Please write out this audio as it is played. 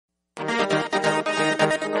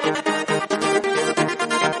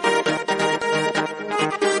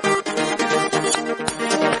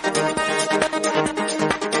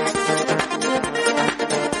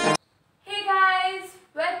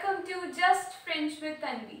with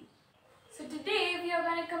Tanvi. So today we are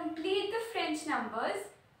going to complete the French numbers.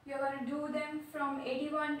 We are going to do them from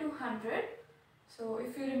 81 to 100. So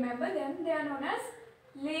if you remember them, they are known as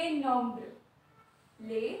les nombres.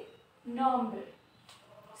 Les nombres.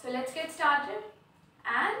 So let's get started.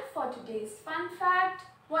 And for today's fun fact,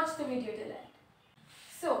 watch the video till end.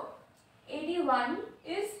 So 81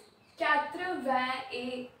 is Quatre Vingt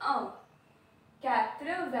Et Un.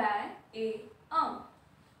 Quatre Vingt Et Un.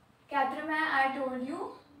 Quatre Vingt, I told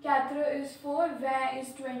you, Quatre is 4, Vingt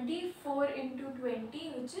is 20, 4 into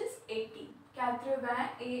 20 which is 80. Quatre Vingt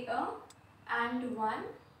Et Un and 1,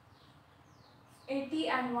 80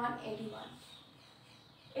 and 1, 81.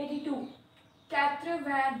 82. Quatre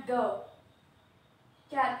Vingt Deux.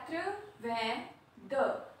 Quatre Vingt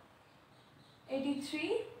Deux.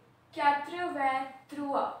 83. Quatre Vingt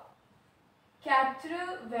Trois.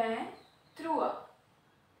 Quatre Vingt Trois.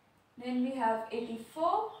 Then we have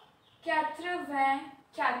 84. Quatre Vingt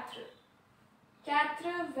Quatre.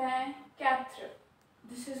 Quatre Vingt Quatre.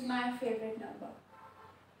 This is my favorite number.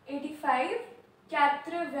 85.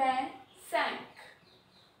 Quatre Vingt Cinq.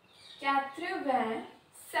 Quatre Vingt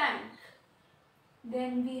Cinq.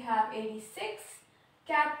 Then we have 86.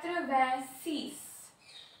 Quatre Vingt Six.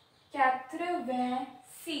 Quatre Vingt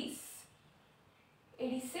Six.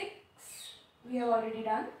 86. We have already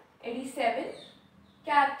done. 87.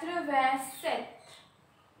 Quatre Vingt Sept.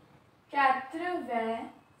 Quatre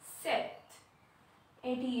Vingt Sept.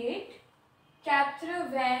 88. Quatre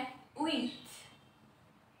Vingt Huit.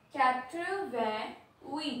 Quatre Vingt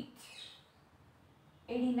Huit.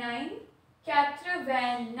 89. Quatre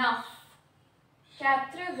Vingt Neuf.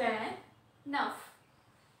 Quatre Vingt Neuf.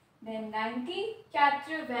 Then 90.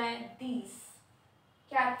 Quatre Vingt Dix.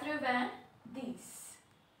 Quatre Vingt Dix.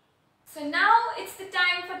 So now it's the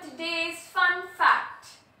time for today's fun fact.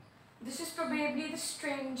 This is probably the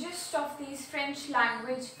strangest of these French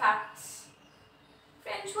language facts.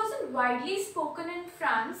 French wasn't widely spoken in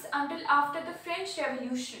France until after the French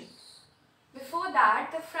Revolution. Before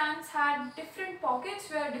that, the France had different pockets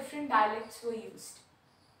where different dialects were used.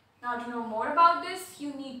 Now to know more about this,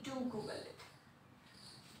 you need to Google it.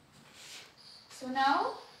 So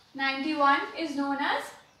now, 91 is known as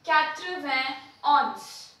Quatre Vingt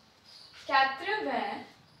Onze. Quatre Vingt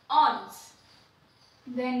Onze.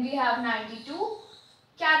 Then we have 92.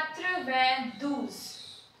 Quatre Vingt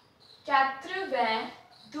Douze. Quatre Vingt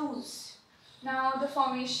Douze. Now the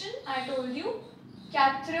formation I told you.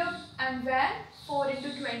 Quatre and Vingt, 4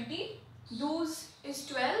 into 20. Douze is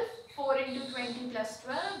 12. 4 into 20 plus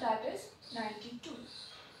 12, that is 92.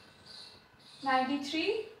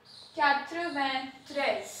 93. Quatre Vingt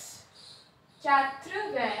Treize.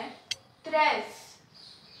 Quatre Vingt Treize.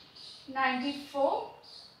 94.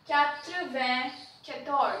 Quatre Vingt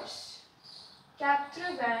Quatorze.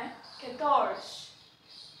 Quatre Vingt Quatorze.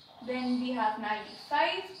 Then we have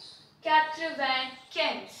 95. Quatre Vingt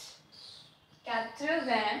Quinze. Quatre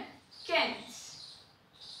Vingt Quinze.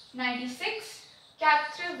 96.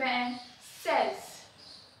 Quatre Vingt Seize.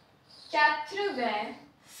 Quatre Vingt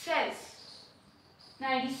Seize.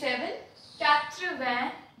 97. Quatre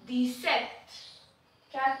Vingt Dix-Sept.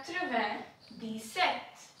 Quatre Vingt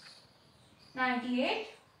Dix-Sept. 98.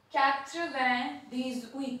 Quatre Vingt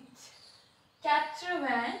Dix-Huit. Quatre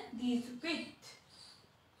Vingt Dix-Huit.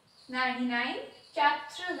 99.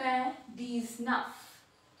 Quatre Vingt Dix-Neuf.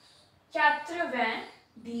 Quatre Vingt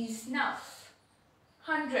Dix-Neuf.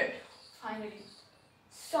 100. Finally.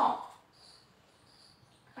 100.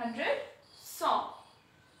 100. 100.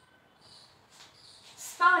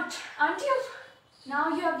 Smart, aren't you? Now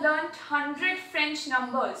you have learnt 100 French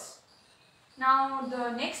numbers. Now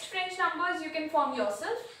the next French numbers you can form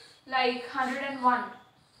yourself, like 101.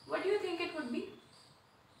 What do you think it would be?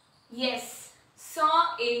 Yes,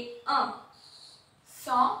 Cent et Un.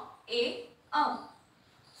 Cent et Un.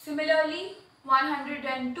 Similarly,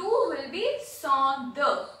 102 will be Cent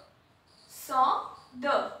Deux. Cent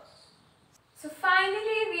Deux. So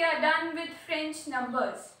finally we are done with French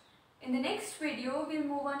numbers. In the next video, we'll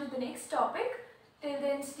move on to the next topic. Till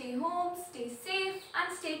then, stay home, stay safe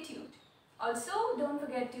and stay tuned. Also, don't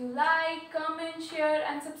forget to like, comment, share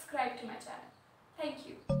and subscribe to my channel. Thank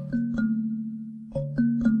you.